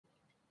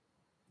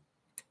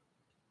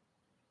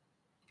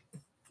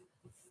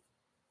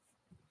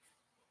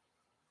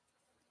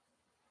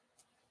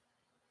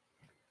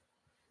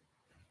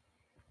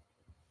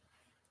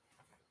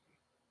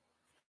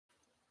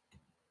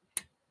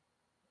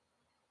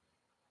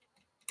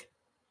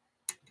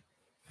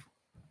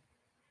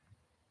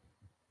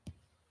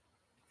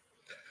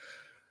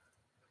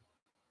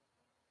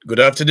Good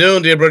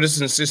afternoon, dear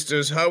brothers and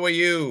sisters. How are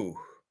you?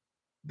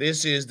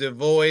 This is the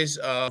voice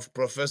of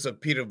Professor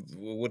Peter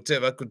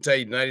Wuteh Vakunta,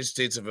 United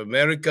States of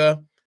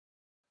America.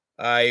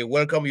 I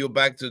welcome you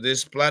back to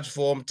this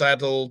platform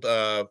titled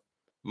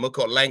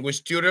Meukoh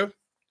Language Tutor.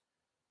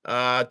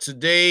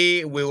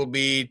 Today we will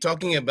be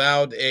talking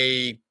about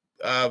an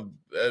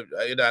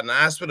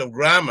aspect of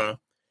grammar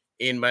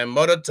in my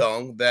mother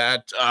tongue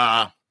that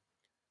I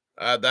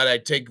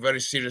take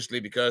very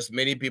seriously because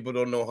many people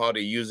don't know how to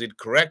use it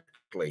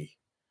correctly.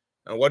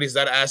 And what is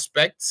that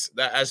aspect?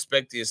 That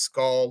aspect is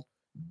called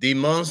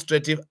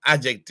demonstrative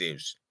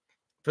adjectives.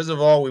 First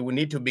of all, we will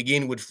need to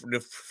begin with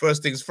the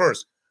first things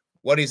first.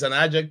 What is an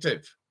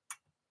adjective?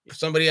 If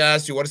somebody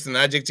asks you what is an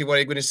adjective, what are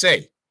you going to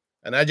say?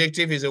 An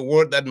adjective is a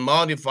word that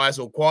modifies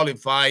or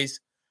qualifies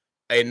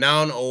a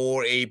noun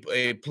or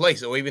a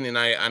place or even an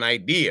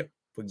idea.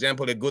 For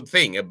example, a good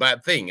thing, a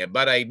bad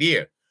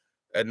idea,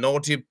 a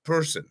naughty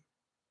person,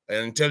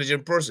 an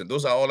intelligent person.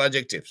 Those are all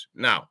adjectives.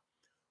 Now,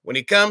 when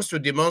it comes to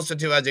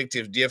demonstrative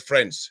adjectives, dear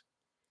friends,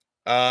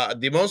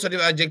 demonstrative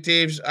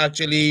adjectives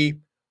actually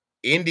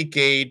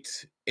indicate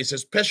it's a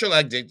special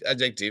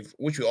adjective,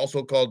 which we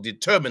also call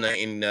determiner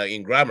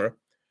in grammar.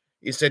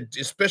 It's a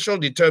special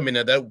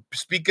determiner that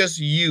speakers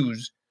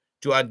use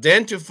to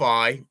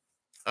identify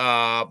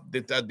a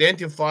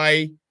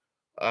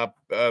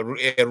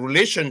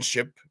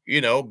relationship,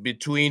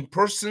 between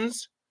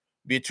persons,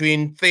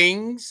 between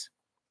things,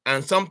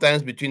 and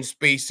sometimes between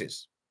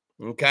spaces.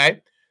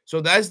 Okay, so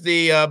that's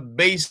the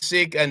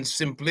basic and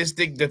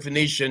simplistic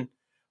definition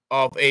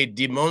of a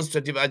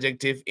demonstrative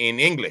adjective in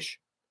English.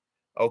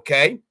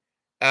 Okay,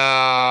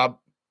 uh,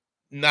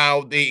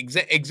 now the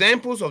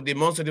examples of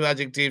demonstrative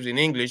adjectives in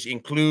English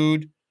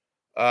include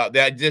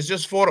there's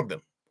just four of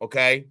them.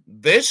 Okay,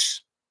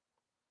 this,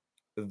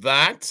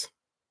 that,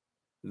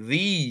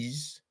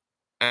 these,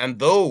 and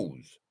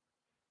those.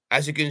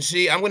 As you can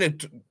see, I'm going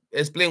to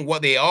explain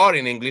what they are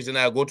in English, and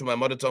I'll go to my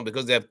mother tongue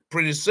because they're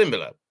pretty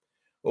similar.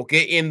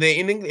 Okay, in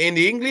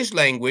the English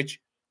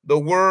language, the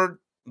word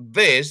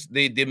this,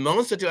 the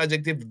demonstrative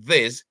adjective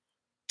this,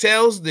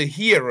 tells the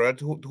hearer,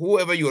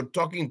 whoever you're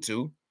talking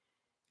to,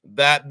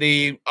 that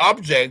the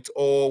object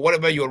or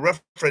whatever you're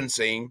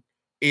referencing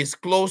is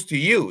close to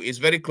you. It's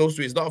very close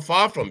to you. It's not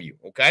far from you.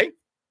 Okay.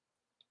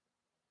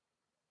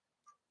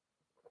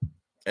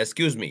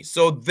 Excuse me.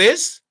 So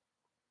this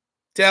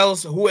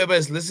tells whoever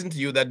is listening to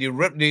you that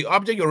the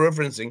object you're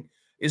referencing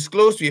is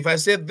close to you. If I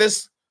say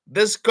this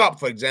cup,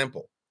 for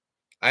example,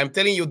 I'm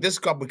telling you this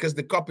cup because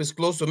the cup is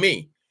close to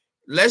me.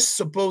 Let's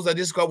suppose that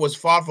this cup was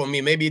far from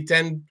me, maybe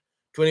 10,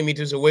 20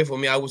 meters away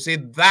from me. I would say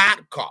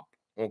that cup,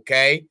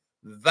 okay?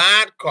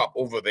 That cup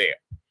over there.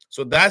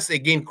 So that's,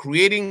 again,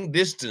 creating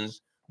distance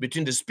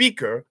between the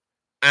speaker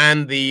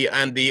and the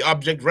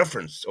object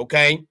reference,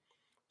 okay?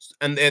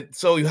 And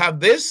so you have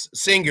this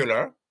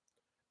singular,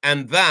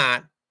 and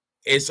that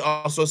is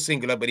also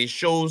singular, but it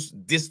shows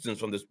distance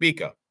from the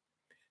speaker.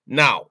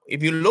 Now,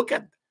 if you look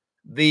at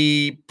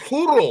the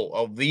plural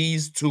of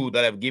these two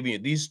that I've given you,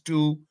 these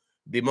two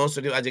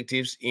demonstrative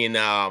adjectives in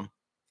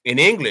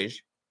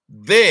English,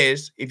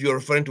 this, if you're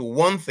referring to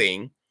one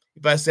thing,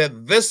 if I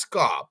said this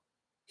cup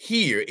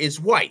here is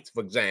white,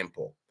 for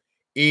example,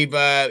 if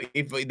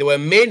there were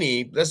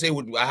many, let's say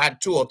I had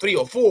two or three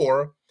or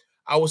four,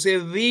 I would say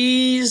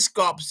these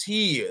cups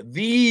here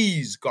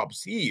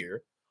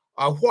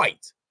are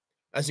white.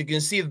 As you can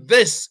see,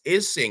 this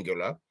is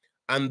singular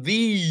and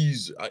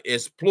these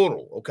is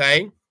plural,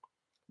 okay?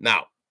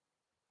 Now,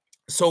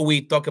 so we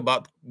talk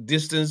about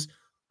distance,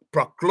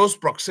 close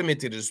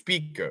proximity to the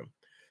speaker.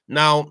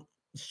 Now,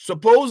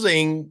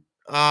 supposing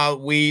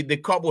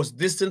the cup was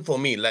distant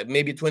from me, like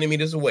maybe 20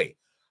 meters away,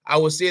 I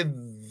would say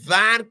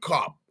that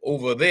cup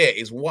over there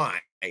is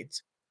white. And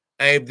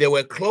if they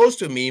were close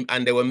to me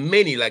and there were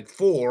many, like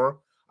four,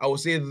 I would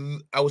say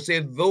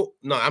though.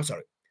 No, I'm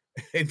sorry.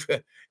 if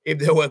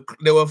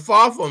they were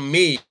far from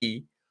me,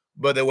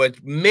 but there were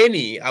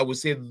many, I would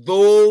say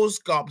those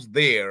cups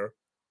there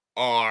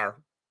are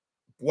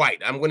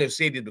white. I'm going to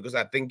say this because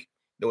I think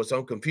there was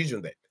some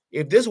confusion there.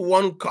 If this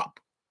one cup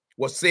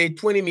was, say,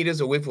 20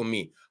 meters away from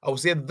me, I would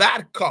say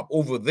that cup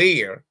over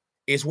there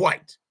is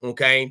white,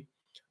 okay?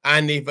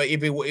 And if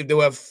there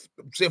were,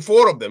 say,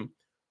 four of them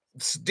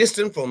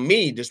distant from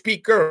me, the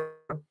speaker,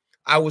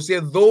 I would say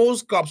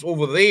those cups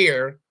over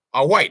there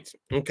are white,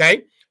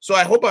 okay? So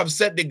I hope I've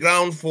set the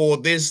ground for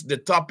this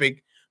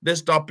topic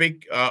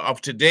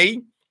of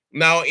today.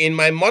 Now, in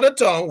my mother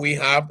tongue, we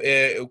have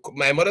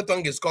my mother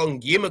tongue is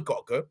called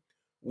Ngiemeukoh.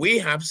 We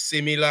have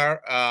similar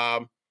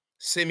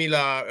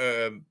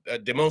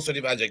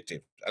demonstrative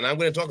adjectives, and I'm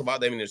going to talk about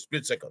them in a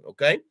split second.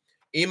 Okay,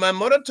 in my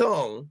mother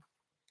tongue,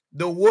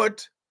 the word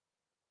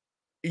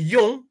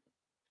young,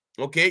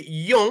 okay,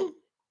 young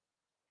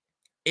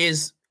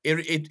is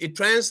it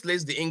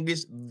translates the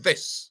English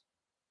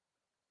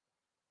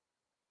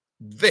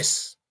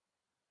this,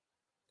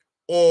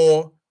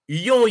 or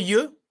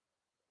yon.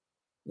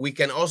 We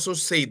can also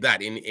say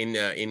that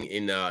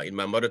in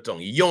my mother tongue,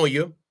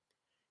 yon.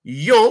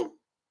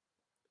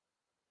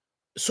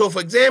 So, for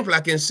example, I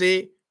can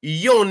say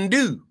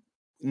yondu,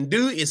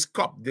 Ndu is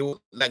cup.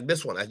 Like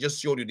this one. I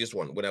just showed you this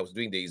one when I was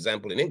doing the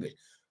example in English.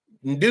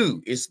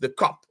 Ndu is the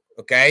cup.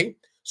 Okay.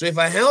 So if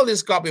I held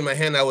this cup in my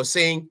hand, I was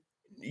saying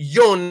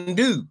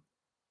yondu.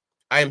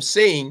 I am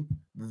saying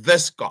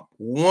this cup,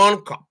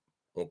 one cup.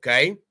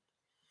 Okay.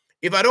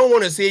 If I don't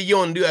want to say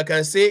yondu, I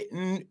can say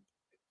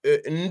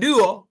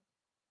nduo.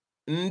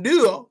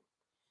 Nduo.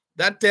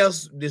 That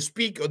tells the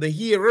speaker, the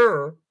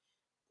hearer,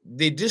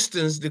 the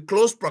distance, the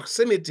close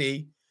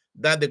proximity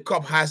that the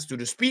cup has to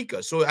the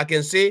speaker. So I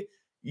can say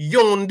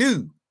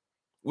yondu,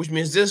 which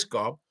means this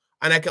cup.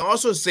 And I can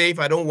also say, if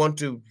I don't want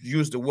to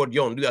use the word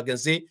yondu, I can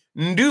say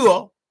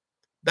nduo.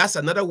 That's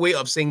another way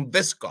of saying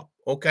this cup.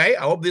 Okay.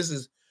 I hope this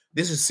is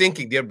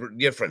sinking,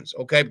 dear friends.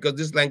 Okay, because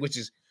this language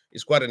is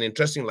quite an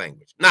interesting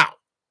language. Now,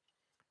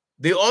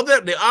 the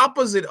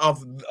opposite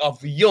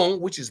of yon,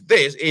 which is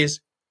this, is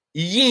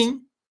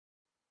yin.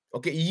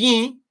 Okay,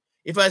 yin.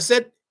 If I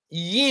said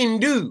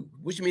yindu,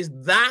 which means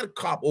that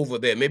cup over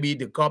there, maybe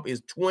the cup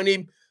is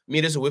 20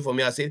 meters away from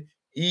me, I said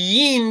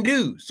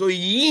yindu. So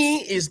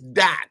yin is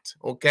that.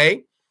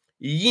 Okay,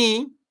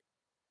 yin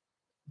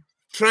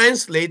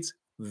translates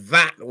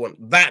that one,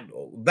 that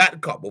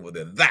cup over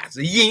there. That.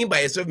 So yin by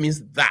itself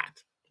means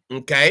that.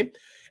 Okay,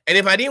 and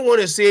if I didn't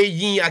want to say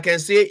yin, I can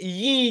say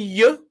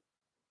yin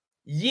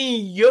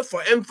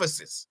for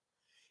emphasis.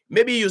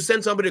 Maybe you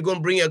send somebody to go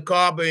and bring a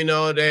cup, you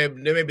know,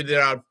 maybe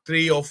there are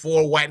 3 or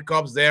 4 white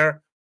cups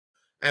there,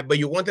 but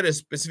you wanted a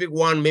specific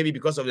one, maybe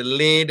because of the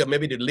lid, or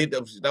maybe the lid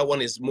of that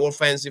one is more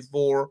fancy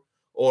for,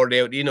 or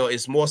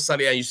it's more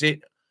subtle, and you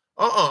say,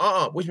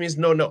 which means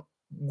no.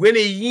 When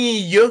a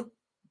yin,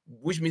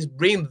 which means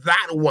bring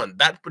that one,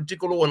 that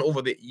particular one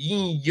over the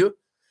yin.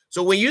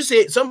 So when you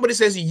say, somebody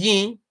says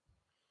yin,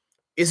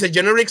 it's a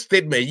generic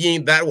statement,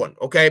 yin, that one,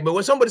 okay? But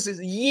when somebody says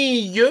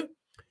yin,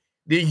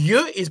 the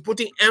you is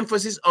putting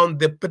emphasis on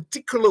the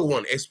particular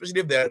one,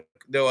 especially if there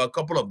are a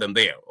couple of them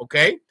there,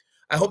 okay?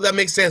 I hope that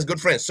makes sense, good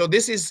friends. So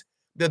this is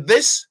the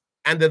this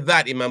and the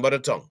that in my mother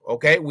tongue,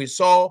 okay? We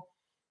saw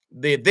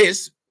the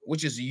this,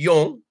 which is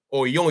yon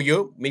or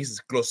yon, means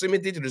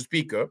proximity to the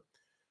speaker.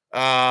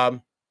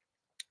 And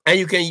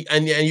you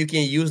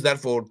can use that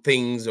for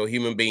things or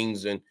human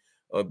beings and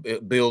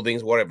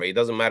buildings, whatever. It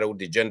doesn't matter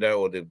the gender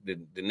or the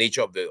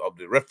nature of the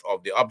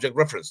object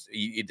reference.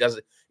 It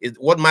doesn't.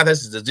 What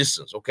matters is the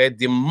distance. Okay,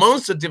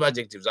 demonstrative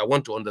adjectives. I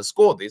want to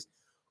underscore this.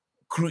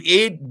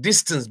 Create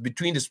distance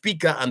between the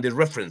speaker and the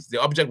reference,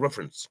 the object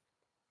reference.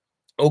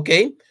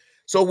 Okay,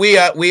 so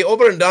we're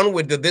over and done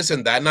with the this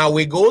and that. Now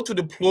we go to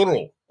the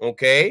plural.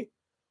 Okay,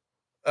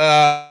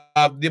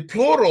 the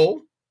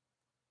plural.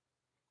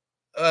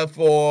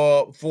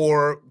 For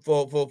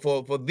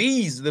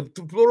these, the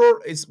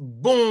plural is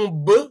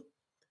bombe.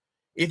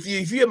 If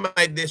you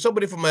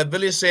somebody from my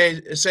village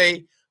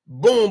say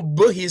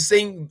bombe, he's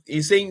saying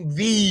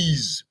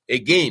these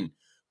again.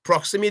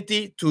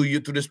 Proximity to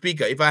the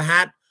speaker. If I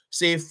had,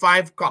 say,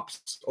 5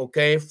 cups,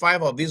 okay,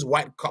 5 of these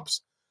white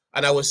cups,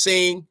 and I was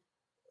saying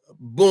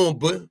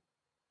bombe,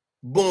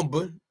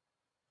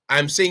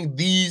 I'm saying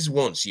these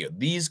ones here,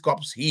 these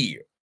cups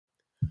here.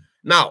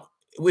 Now,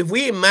 if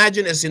we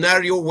imagine a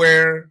scenario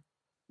where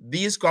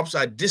these cups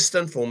are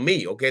distant from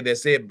me, okay, they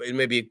say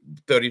maybe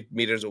 30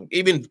 meters, or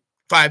even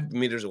 5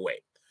 meters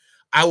away,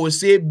 I will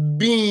say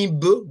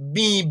bimb,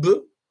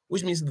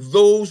 which means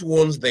those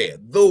ones there,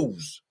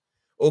 those,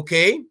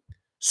 okay?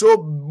 So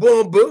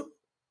bomb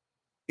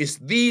is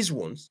these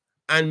ones,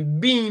 and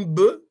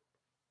bimb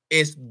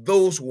is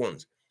those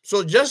ones.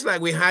 So just like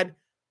we had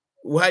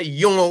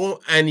yon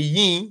and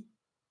yin,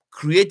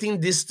 creating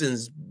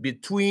distance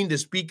between the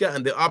speaker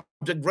and the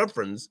object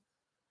reference,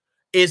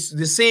 it's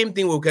the same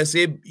thing we can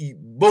say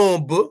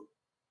bombe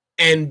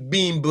and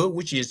bimbe,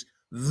 which is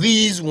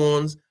these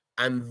ones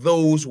and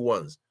those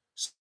ones.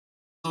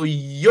 So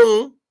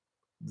yon,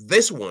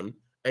 this one,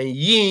 and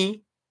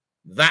yin,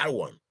 that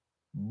one.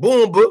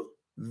 Bombe,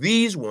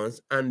 these ones,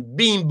 and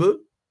bimbe,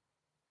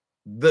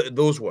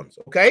 those ones.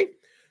 Okay?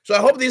 So I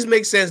hope this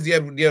makes sense,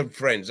 dear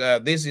friends.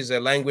 This is a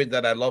language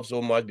that I love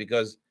so much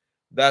because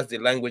that's the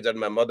language that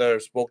my mother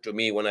spoke to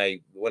me when I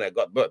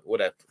got birth, when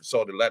I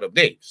saw the light of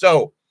day.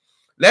 So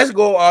let's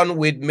go on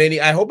with many.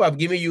 I hope I've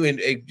given you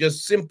a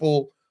just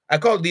simple, I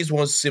call these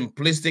ones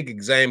simplistic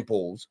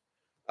examples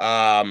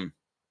of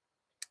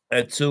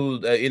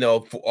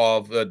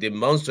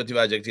demonstrative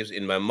adjectives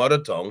in my mother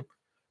tongue,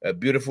 a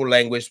beautiful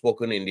language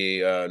spoken in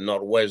the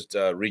northwest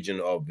region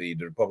of the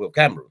Republic of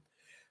Cameroon.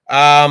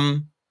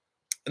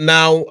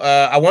 Now,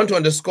 I want to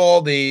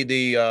underscore the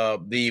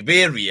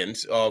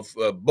variants of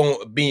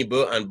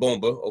bimbe and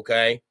bombe.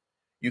 Okay,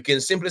 you can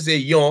simply say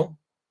yon.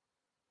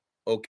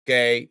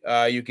 Okay,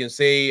 you can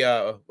say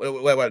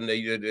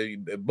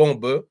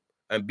bombe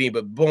and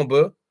bimbe.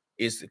 Bombe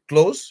is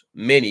close,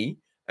 many,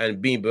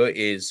 and bimbe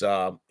is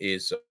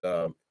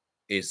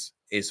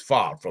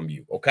far from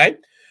you. Okay.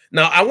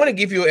 Now, I want to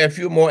give you a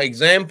few more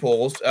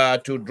examples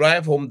to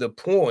drive home the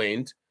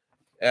point.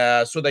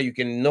 So that you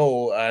can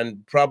know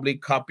and probably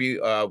copy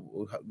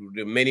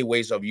the many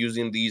ways of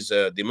using these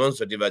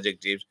demonstrative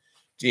adjectives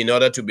in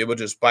order to be able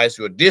to spice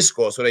your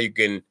discourse so that you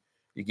can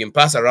You can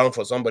pass around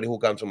for somebody who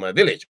comes from my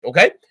village.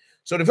 Okay.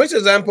 So the first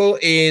example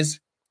is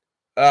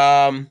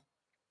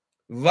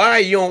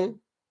Vaillons,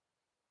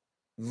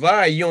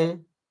 vaillons,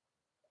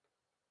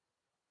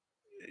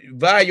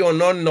 vaillons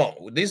non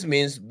no. This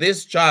means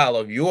this child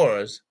of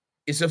yours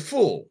is a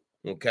fool.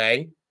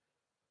 Okay.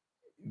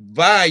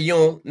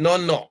 Vaillons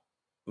non no.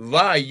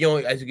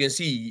 Vaillons, as you can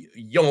see,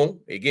 yon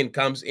again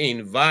comes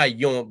in.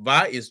 Vaillons,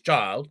 va is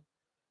child,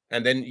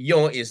 and then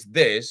yon is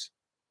this,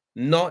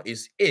 no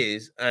is,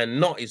 and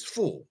no is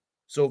fool.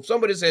 So if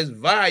somebody says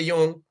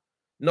vaillons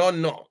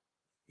non no,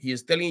 he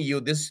is telling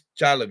you this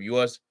child of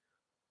yours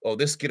or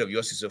this kid of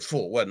yours is a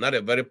fool. Well, not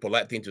a very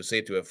polite thing to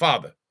say to a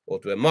father or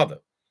to a mother.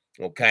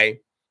 Okay.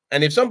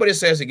 And if somebody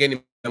says again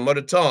in my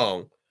mother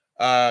tongue,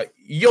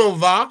 yon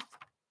va,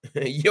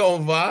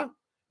 yon va,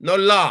 no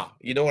la,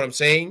 you know what I'm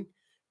saying?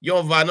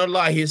 Yon va, no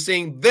la. He's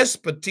saying this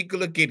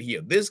particular kid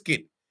here, this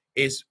kid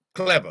is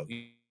clever.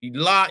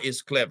 La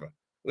is clever,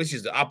 which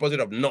is the opposite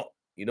of no.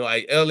 You know,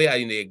 I earlier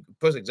in the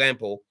first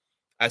example,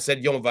 I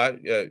said yon va,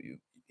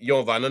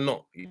 no,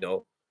 no. You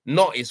know,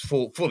 no is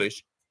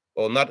foolish,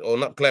 or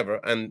not clever,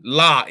 and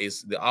la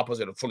is the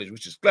opposite of foolish,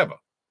 which is clever.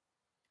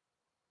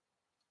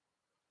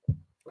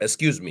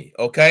 Excuse me.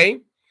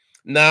 Okay.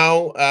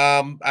 Now,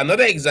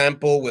 another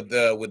example with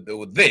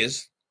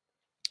this,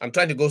 I'm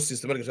trying to go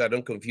systematic so I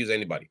don't confuse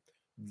anybody.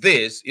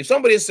 This, if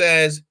somebody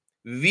says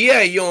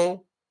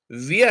viayon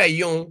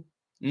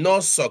no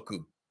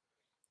soku,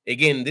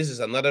 again, this is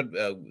another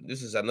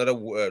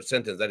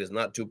sentence that is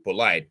not too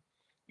polite.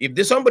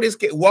 If somebody's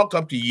walked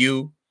up to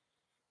you,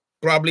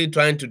 probably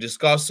trying to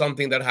discuss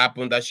something that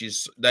happened that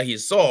he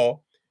saw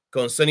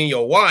concerning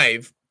your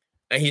wife,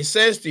 and he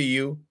says to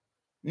you,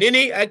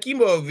 Nini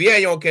akimo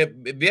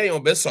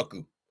viayon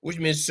besoku, which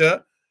means,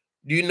 sir,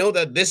 do you know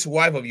that this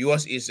wife of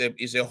yours is a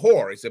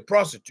whore, is a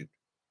prostitute?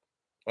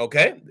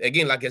 Okay,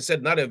 again, like I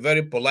said, not a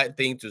very polite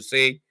thing to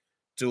say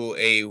to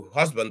a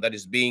husband that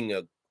is being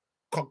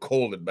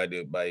cuckolded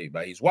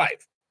by his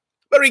wife.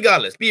 But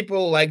regardless,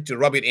 people like to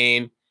rub it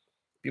in.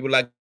 People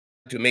like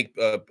to make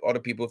other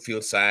people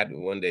feel sad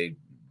when they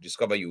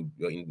discover you're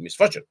in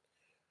misfortune.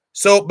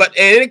 So, but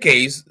in any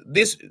case,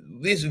 this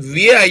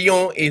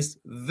viayon is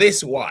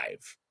this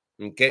wife.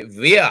 Okay,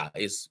 via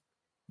is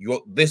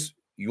your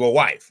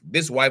wife,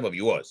 this wife of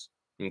yours.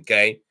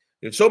 Okay,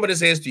 if somebody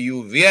says to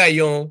you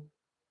viayon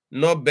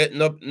no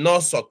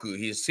soku,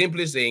 he's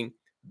simply saying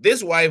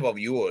this wife of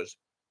yours,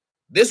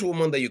 this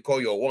woman that you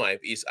call your wife,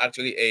 is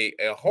actually a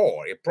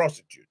whore, a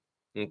prostitute.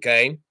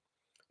 Okay,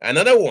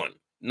 another one.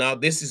 Now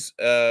this is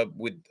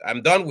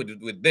I'm done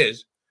with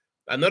this.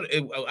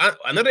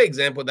 Another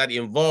example that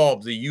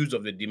involves the use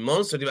of the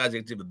demonstrative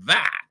adjective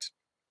that.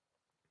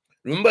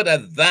 Remember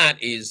that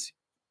is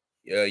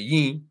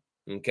yin.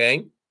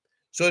 Okay,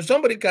 so if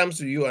somebody comes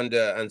to you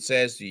and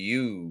says to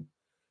you,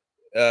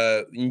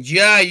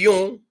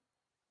 Ngiemeukoh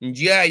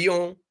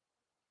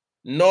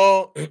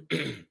no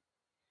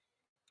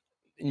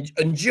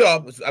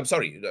I'm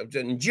sorry,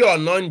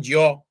 Ngiemeukoh no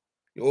Ngiemeukoh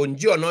or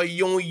Ngiemeukoh no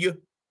Yong.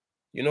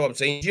 You know what I'm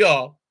saying?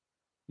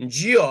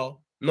 Ngiemeukoh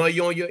no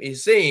Yong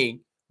is saying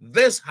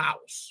this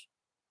house.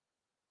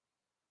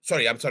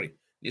 Sorry, I'm sorry.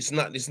 It's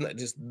not this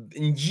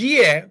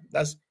Ngiemeukoh,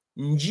 that's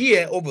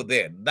Ngiemeukoh over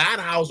there. That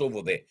house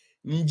over there.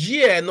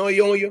 Ngiemeukoh no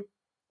Yong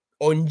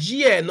or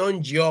Ngiemeukoh no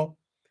Ngiemeukoh.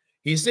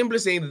 He's simply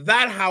saying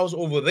that house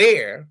over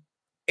there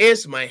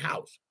is my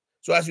house.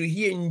 So as you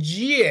hear,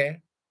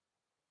 Ngiemeukoh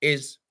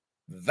is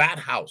that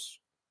house.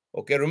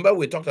 Okay, remember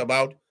we talked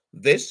about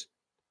this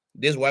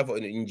wife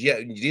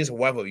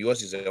of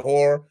yours is a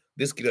whore.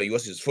 This kid of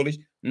yours is foolish.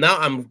 Now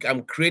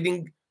I'm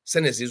creating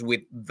sentences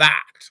with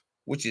that,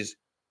 which is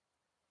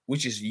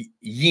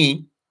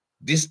yin,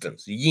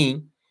 distance,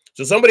 yin.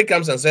 So somebody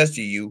comes and says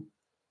to you,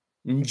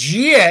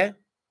 Ngiemeukoh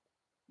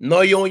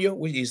no Yonyo,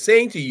 which is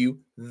saying to you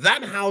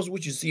that house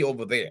which you see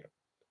over there.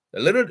 A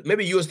little,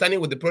 maybe you're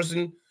standing with the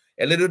person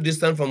a little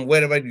distant from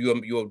wherever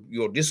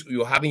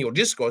you're having your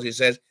discourse. He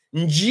says,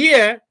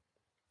 Ngiemeukoh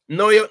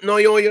no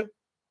Yonyo.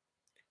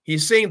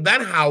 He's saying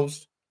that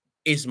house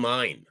is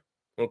mine.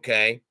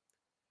 Okay.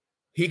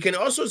 He can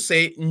also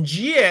say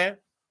Ngiemeukoh,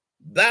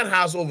 that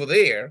house over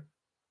there.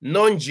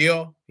 Non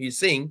Ngiemeukoh, he's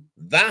saying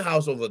that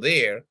house over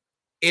there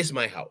is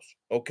my house.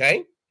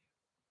 Okay.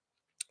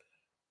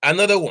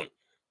 Another one,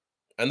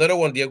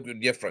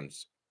 dear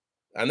friends.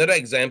 Another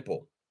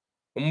example.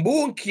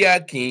 Mbu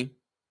nkiakin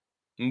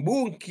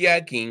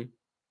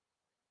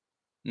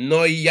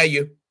no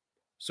yayo.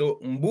 So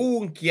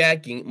mbu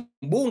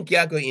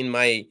nkiakin in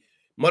my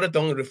mother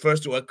tongue refers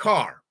to a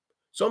car.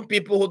 Some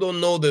people who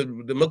don't know the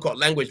Meukoh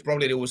language,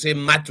 probably they will say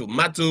matu.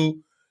 Matu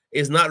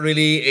is not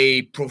really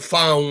a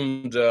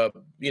profound,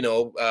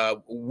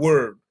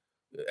 word,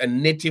 a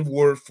native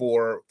word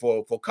for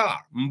car.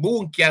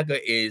 Mbu nkiaka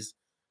is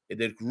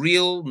the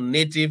real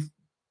native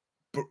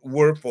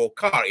word for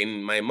car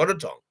in my mother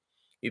tongue.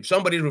 If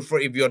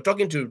you're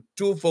talking to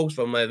two folks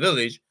from my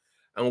village,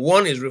 and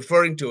one is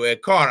referring to a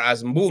car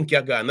as Mbu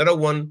nkiaka,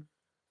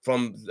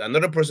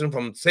 another person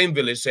from the same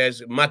village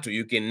says matu,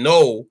 you can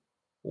know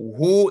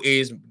who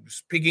is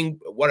speaking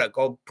what I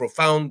call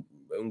profound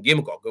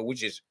Ngiemeukoh,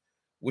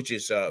 which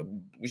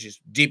is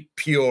deep,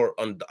 pure,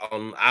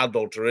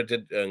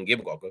 unadulterated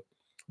Ngiemeukoh.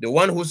 The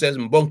one who says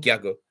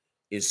Mbonkiako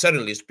is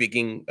certainly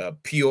speaking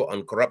pure,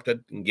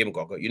 uncorrupted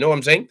Ngiemeukoh. You know what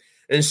I'm saying?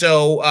 And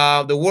so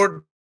the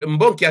word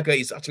Mbonkiaka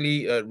is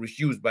actually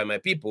refused by my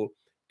people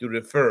to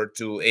refer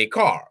to a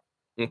car.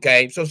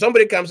 Okay, so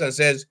somebody comes and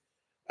says,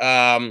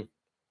 Mbonkiako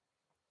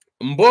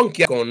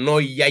no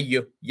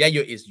yayo.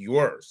 Yayo is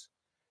yours.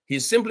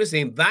 He's simply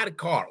saying that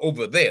car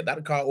over there,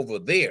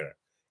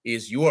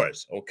 is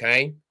yours.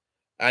 Okay.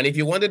 And if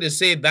you wanted to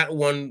say that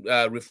one,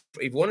 if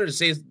you wanted to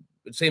say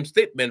the same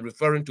statement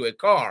referring to a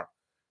car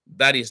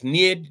that is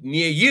near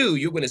you,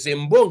 you're going to say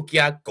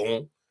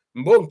Mbonkiako.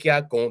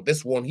 Mbonkiako,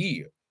 this one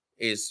here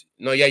is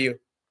no yayo.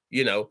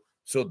 You know,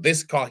 so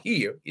this car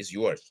here is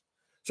yours.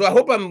 So I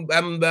hope I'm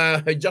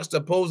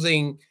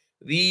juxtaposing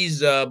these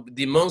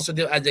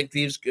demonstrative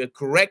adjectives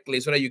correctly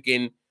so that you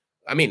can,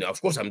 I mean,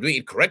 of course I'm doing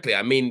it correctly.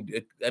 I mean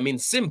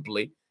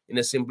simply, in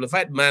a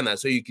simplified manner,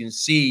 so you can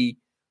see,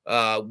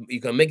 you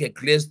can make a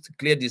clear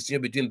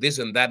distinction between this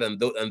and that and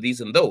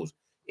these and those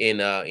in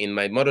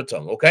my mother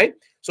tongue. Okay,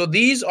 so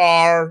these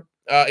are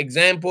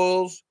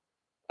examples,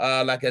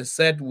 like I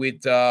said,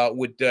 with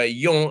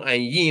yon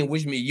and yin,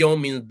 which means yon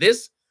means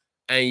this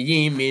and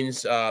yin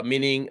means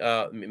meaning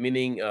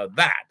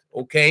that.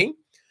 Okay,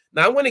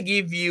 now I'm going to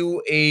give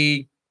you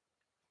a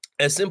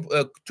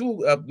simple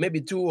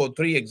maybe two or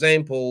three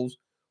examples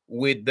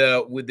with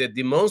the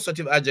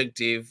demonstrative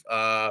adjective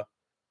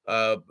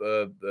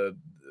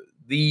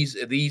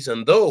these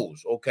and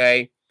those.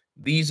 Okay,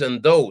 these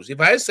and those. If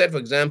I said, for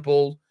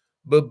example,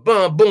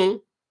 "Babam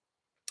boom,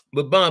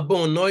 babam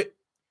boom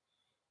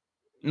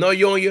no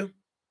yonya,"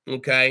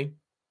 okay,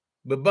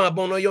 babam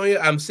boom no yonya,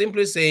 I'm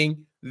simply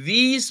saying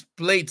these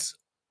plates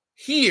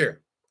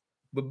here,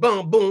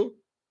 babam boom.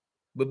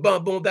 But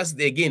boom, boom, that's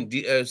the, again,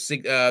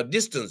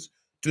 distance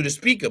to the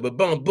speaker. But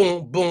boom,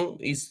 boom, boom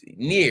is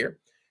near.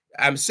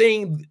 I'm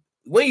saying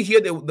when you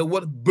hear the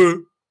word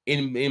b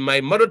in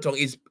my mother tongue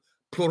is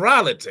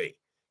plurality.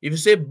 If you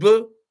say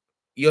b,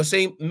 you're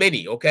saying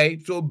many, okay?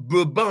 So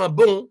b, boom,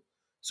 boom.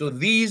 So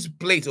these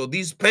plates or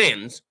these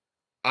pans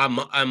are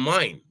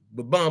mine.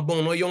 B, boom,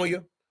 boom, no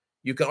yonya.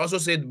 You can also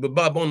say b,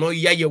 boom, no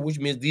yaya, which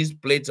means these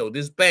plates or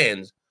these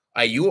pans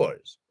are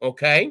yours,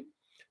 okay?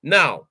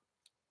 Now,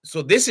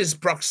 so this is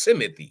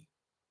proximity,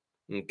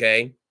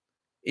 okay?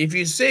 If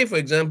you say, for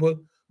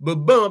example,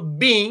 babam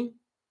bean,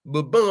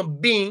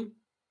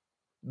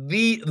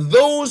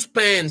 those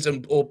pans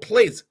or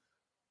plates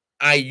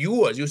are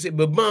yours. You say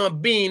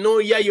babam bean, no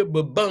yayo,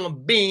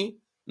 babam bean,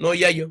 no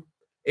yayo.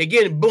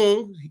 Again,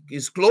 boom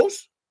is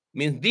close,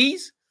 means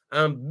these,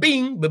 and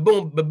bean,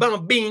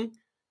 babam bean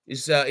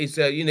is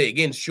you know,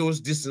 again, shows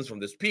distance from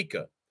the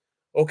speaker.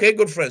 Okay,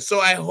 good friends.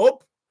 So I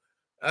hope,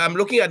 I'm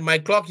looking at my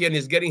clock here and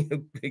it's getting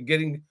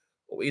getting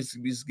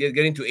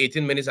to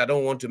 18 minutes. I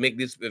don't want to make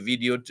this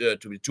video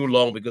to be too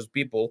long because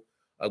people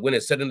are going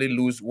to suddenly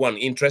lose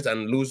interest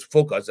and lose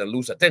focus and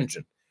lose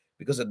attention,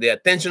 because the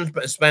attention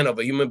span of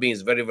a human being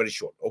is very, very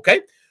short.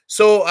 Okay,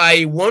 so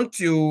I want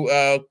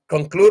to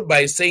conclude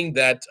by saying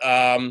that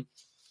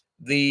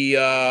the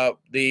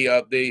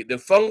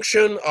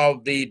function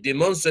of the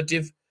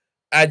demonstrative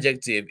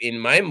adjective in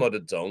my mother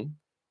tongue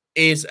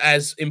is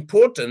as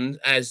important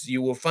as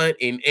you will find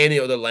in any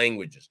other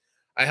languages.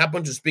 I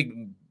happen to speak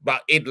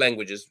about 8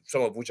 languages,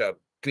 some of which are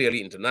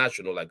clearly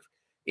international, like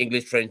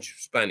English, French,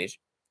 Spanish,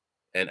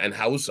 and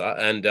Hausa,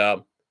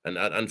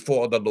 and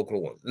 4 other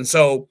local ones. And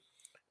so,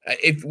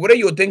 if whether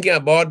you're thinking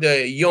about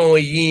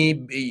yon,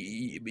 yin,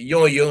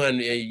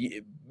 and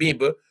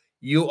biba,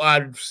 you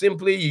are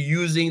simply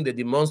using the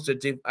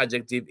demonstrative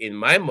adjective in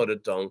my mother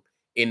tongue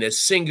in a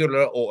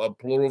singular or a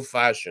plural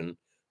fashion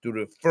to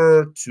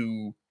refer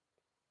to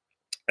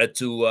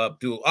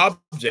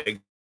objects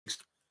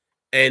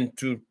and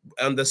to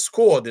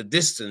underscore the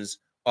distance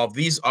of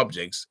these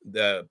objects,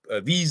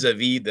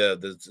 vis-a-vis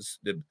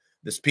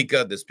the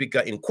speaker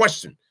in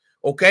question.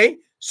 Okay,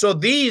 so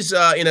these,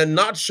 in a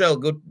nutshell,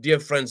 good dear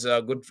friends,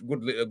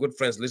 good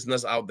friends,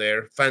 listeners out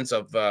there, fans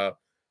of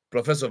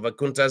Professor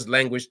Vakunta's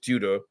language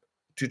tutor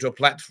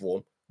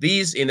platform.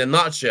 These, in a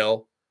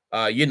nutshell,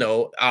 you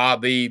know, are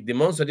the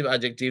demonstrative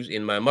adjectives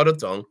in my mother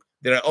tongue.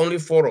 There are only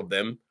 4 of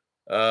them: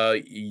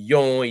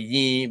 yon,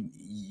 yin,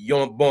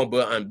 yon,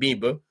 bomba, and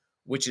bimba,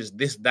 which is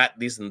this, that,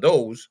 this, and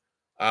those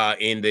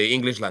in the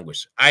English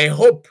language. I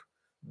hope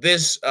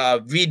this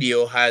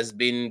video has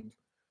been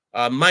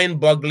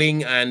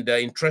mind-boggling and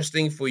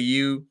interesting for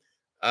you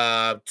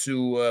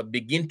to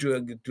begin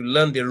to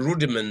learn the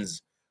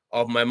rudiments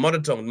of my mother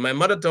tongue. My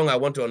mother tongue, I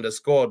want to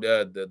underscore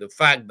the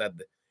fact that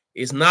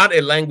it's not a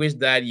language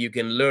that you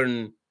can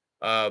learn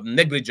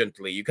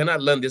negligently. You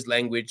cannot learn this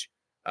language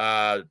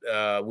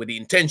with the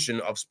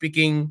intention of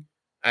speaking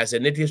as a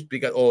native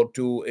speaker, or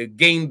to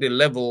gain the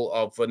level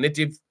of a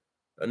native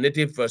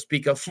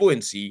speaker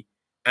fluency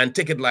and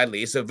take it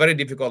lightly. It's a very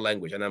difficult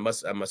language, and I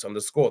must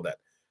underscore that.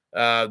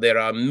 There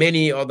are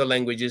many other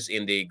languages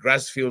in the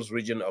grassfields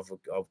region of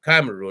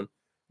Cameroon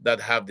that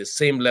have the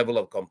same level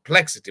of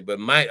complexity, but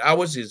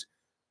ours is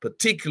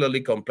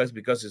particularly complex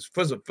because it's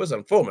first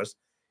and foremost,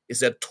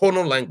 it's a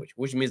tonal language,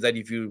 which means that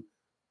if you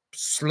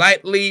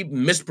slightly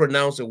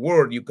mispronounce a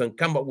word, you can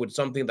come up with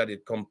something that is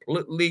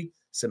completely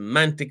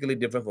semantically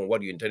different from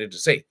what you intended to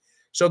say.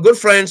 So, good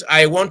friends,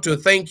 I want to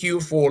thank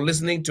you for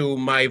listening to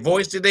my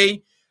voice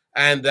today.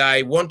 And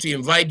I want to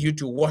invite you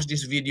to watch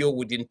this video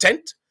with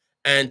intent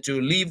and to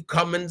leave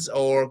comments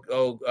or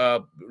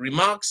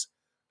remarks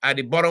at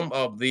the bottom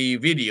of the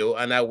video.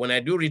 And when I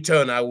do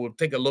return, I will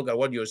take a look at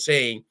what you're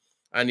saying.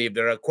 And if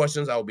there are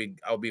questions, I'll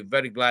be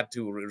very glad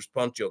to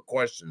respond to your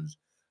questions.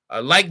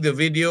 Like the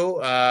video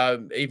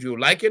if you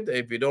like it.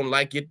 If you don't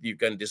like it, you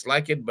can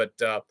dislike it. But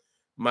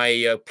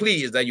my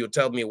plea is that you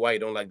tell me why you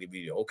don't like the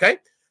video. Okay.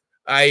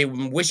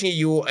 I'm wishing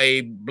you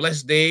a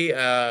blessed day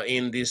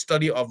in the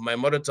study of my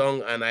mother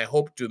tongue, and I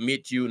hope to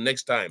meet you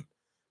next time.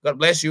 God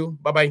bless you.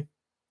 Bye-bye.